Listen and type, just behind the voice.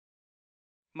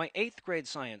My 8th grade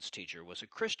science teacher was a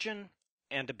Christian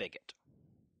and a bigot.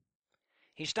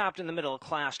 He stopped in the middle of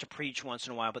class to preach once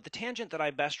in a while, but the tangent that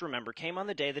I best remember came on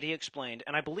the day that he explained,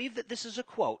 and I believe that this is a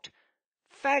quote,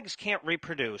 "Fags can't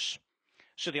reproduce,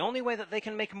 so the only way that they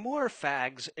can make more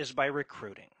fags is by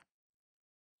recruiting."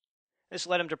 This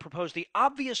led him to propose the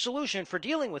obvious solution for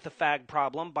dealing with the fag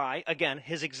problem by, again,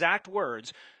 his exact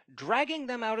words, dragging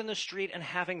them out in the street and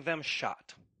having them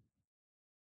shot.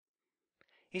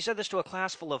 He said this to a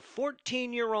class full of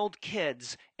 14-year-old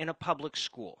kids in a public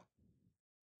school.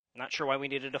 Not sure why we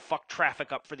needed to fuck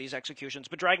traffic up for these executions,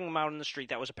 but dragging them out in the street,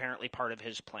 that was apparently part of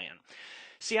his plan.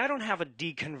 See, I don't have a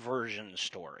deconversion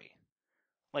story.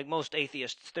 Like most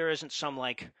atheists, there isn't some,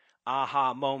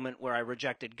 aha moment where I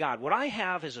rejected God. What I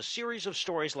have is a series of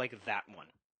stories like that one.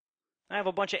 I have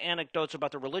a bunch of anecdotes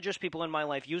about the religious people in my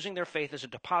life using their faith as a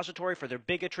depository for their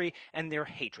bigotry and their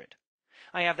hatred.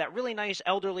 I have that really nice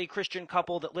elderly Christian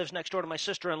couple that lives next door to my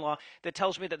sister-in-law that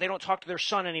tells me that they don't talk to their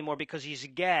son anymore because he's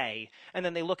gay, and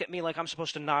then they look at me like I'm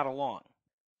supposed to nod along.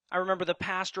 I remember the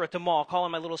pastor at the mall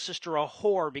calling my little sister a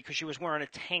whore because she was wearing a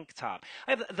tank top.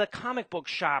 I have the comic book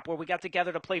shop where we got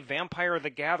together to play Vampire the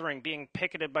Gathering being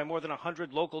picketed by more than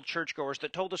 100 local churchgoers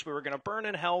that told us we were going to burn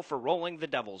in hell for rolling the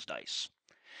devil's dice.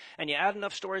 And you add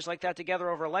enough stories like that together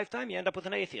over a lifetime, you end up with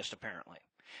an atheist, apparently.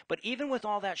 But even with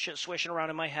all that shit swishing around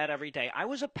in my head every day, I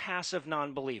was a passive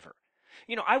non-believer.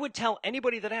 I would tell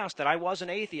anybody that asked that I was an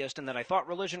atheist and that I thought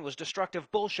religion was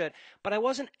destructive bullshit, but I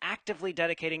wasn't actively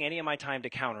dedicating any of my time to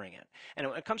countering it. And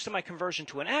when it comes to my conversion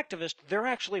to an activist, there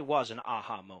actually was an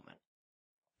aha moment.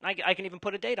 I can even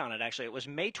put a date on it, actually. It was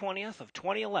May 20th of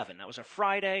 2011. That was a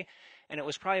Friday, and it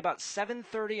was probably about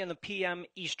 7:30 in the p.m.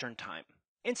 Eastern Time.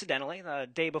 Incidentally, the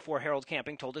day before Harold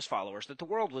Camping told his followers that the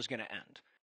world was going to end.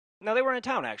 Now, they were in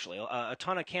town, actually. A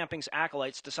ton of Camping's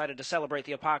acolytes decided to celebrate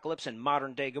the apocalypse in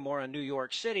modern-day Gomorrah, New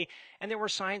York City, and there were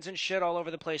signs and shit all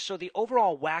over the place, so the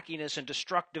overall wackiness and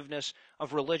destructiveness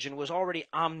of religion was already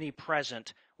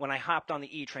omnipresent when I hopped on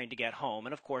the E-train to get home,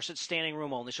 and of course, it's standing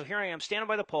room only, so here I am standing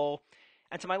by the pole,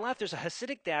 and to my left, there's a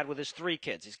Hasidic dad with his 3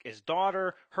 kids, his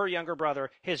daughter, her younger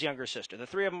brother, his younger sister. The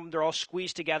 3 of them, they're all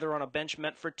squeezed together on a bench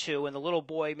meant for 2, and the little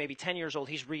boy, maybe 10 years old,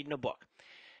 he's reading a book.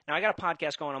 Now, I got a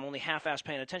podcast going. I'm only half-assed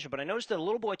paying attention, but I noticed that a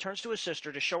little boy turns to his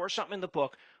sister to show her something in the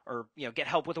book or, get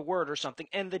help with a word or something,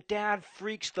 and the dad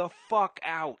freaks the fuck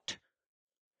out.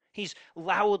 He's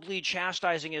loudly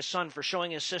chastising his son for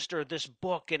showing his sister this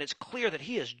book, and it's clear that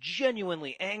he is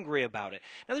genuinely angry about it.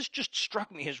 Now, this just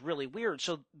struck me as really weird,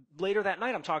 so later that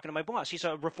night I'm talking to my boss. He's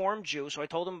a Reformed Jew, so I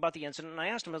told him about the incident, and I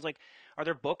asked him, I was like, are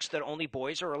there books that only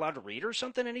boys are allowed to read or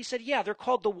something? And he said, yeah, they're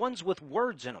called the ones with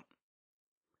words in them.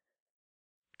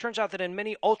 Turns out that in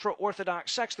many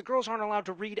ultra-Orthodox sects, the girls aren't allowed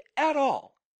to read at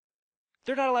all.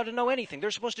 They're not allowed to know anything. They're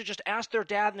supposed to just ask their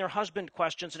dad and their husband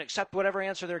questions and accept whatever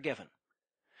answer they're given.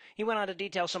 He went on to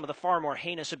detail some of the far more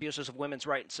heinous abuses of women's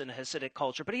rights in Hasidic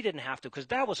culture, but he didn't have to, because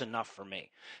that was enough for me.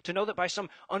 To know that by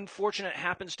some unfortunate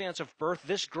happenstance of birth,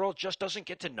 this girl just doesn't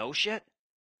get to know shit.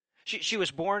 She was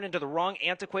born into the wrong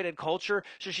antiquated culture,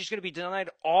 so she's going to be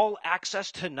denied all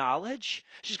access to knowledge?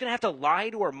 She's going to have to lie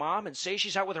to her mom and say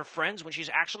she's out with her friends when she's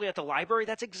actually at the library?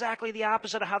 That's exactly the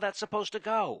opposite of how that's supposed to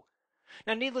go.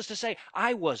 Now, needless to say,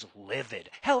 I was livid.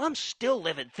 Hell, I'm still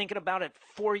livid thinking about it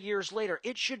 4 years later.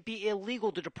 It should be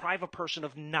illegal to deprive a person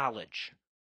of knowledge.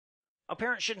 A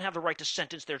parent shouldn't have the right to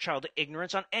sentence their child to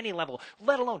ignorance on any level,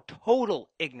 let alone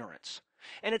total ignorance.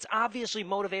 And it's obviously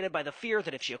motivated by the fear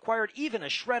that if she acquired even a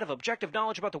shred of objective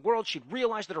knowledge about the world, she'd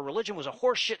realize that her religion was a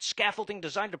horseshit scaffolding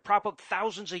designed to prop up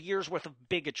thousands of years' worth of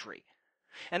bigotry.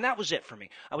 And that was it for me.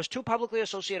 I was too publicly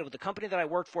associated with the company that I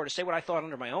worked for to say what I thought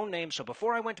under my own name, so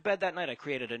before I went to bed that night, I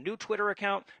created a new Twitter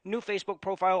account, new Facebook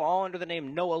profile, all under the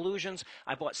name No Illusions.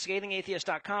 I bought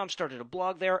scathingatheist.com, started a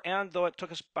blog there, and though it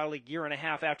took us about a year and a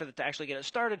half after that to actually get it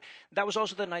started, that was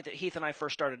also the night that Heath and I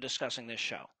first started discussing this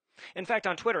show. In fact,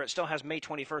 on Twitter, it still has May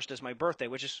 21st as my birthday,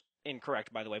 which is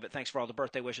incorrect, by the way, but thanks for all the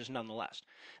birthday wishes nonetheless.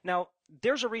 Now,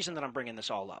 there's a reason that I'm bringing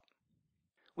this all up.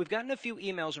 We've gotten a few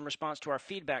emails in response to our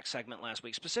feedback segment last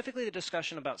week, specifically the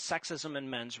discussion about sexism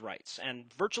and men's rights, and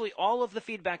virtually all of the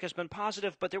feedback has been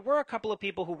positive, but there were a couple of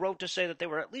people who wrote to say that they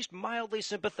were at least mildly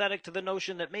sympathetic to the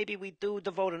notion that maybe we do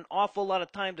devote an awful lot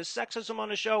of time to sexism on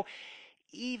the show,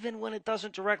 even when it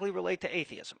doesn't directly relate to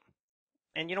atheism.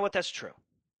 And you know what? That's true.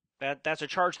 That's a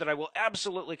charge that I will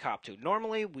absolutely cop to.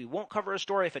 Normally, we won't cover a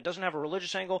story if it doesn't have a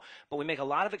religious angle, but we make a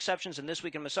lot of exceptions in This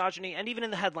Week in Misogyny, and even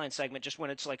in the headline segment, just when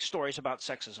it's like stories about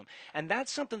sexism. And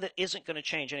that's something that isn't going to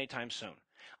change anytime soon.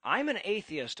 I'm an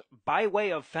atheist by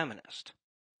way of feminist.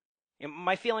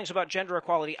 My feelings about gender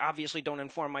equality obviously don't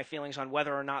inform my feelings on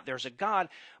whether or not there's a God,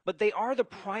 but they are the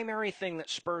primary thing that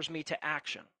spurs me to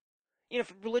action.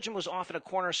 If religion was off in a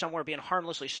corner somewhere being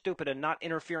harmlessly stupid and not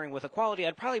interfering with equality,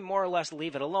 I'd probably more or less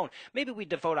leave it alone. Maybe we'd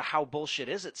devote a How Bullshit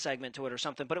Is It segment to it or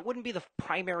something, but it wouldn't be the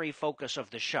primary focus of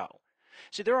the show.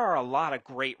 See, there are a lot of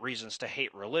great reasons to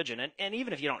hate religion, and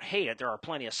even if you don't hate it, there are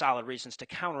plenty of solid reasons to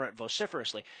counter it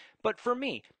vociferously. But for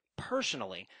me,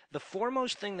 personally, the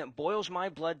foremost thing that boils my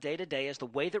blood day to day is the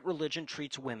way that religion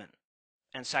treats women.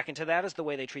 And second to that is the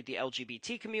way they treat the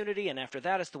LGBT community, and after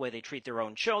that it's the way they treat their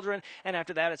own children, and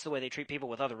after that it's the way they treat people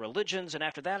with other religions, and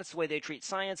after that it's the way they treat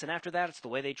science, and after that it's the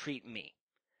way they treat me.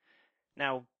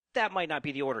 Now, that might not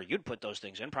be the order you'd put those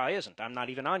things in, probably isn't. I'm not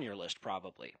even on your list,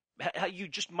 probably. You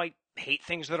just might hate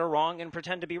things that are wrong and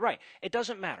pretend to be right. It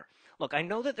doesn't matter. Look, I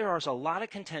know that there is a lot of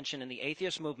contention in the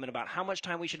atheist movement about how much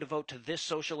time we should devote to this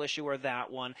social issue or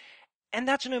that one, and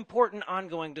that's an important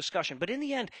ongoing discussion. But in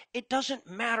the end, it doesn't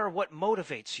matter what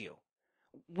motivates you.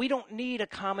 We don't need a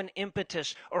common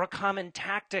impetus or a common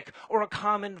tactic or a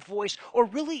common voice or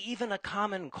really even a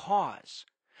common cause.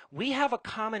 We have a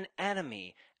common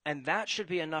enemy, and that should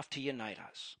be enough to unite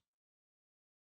us.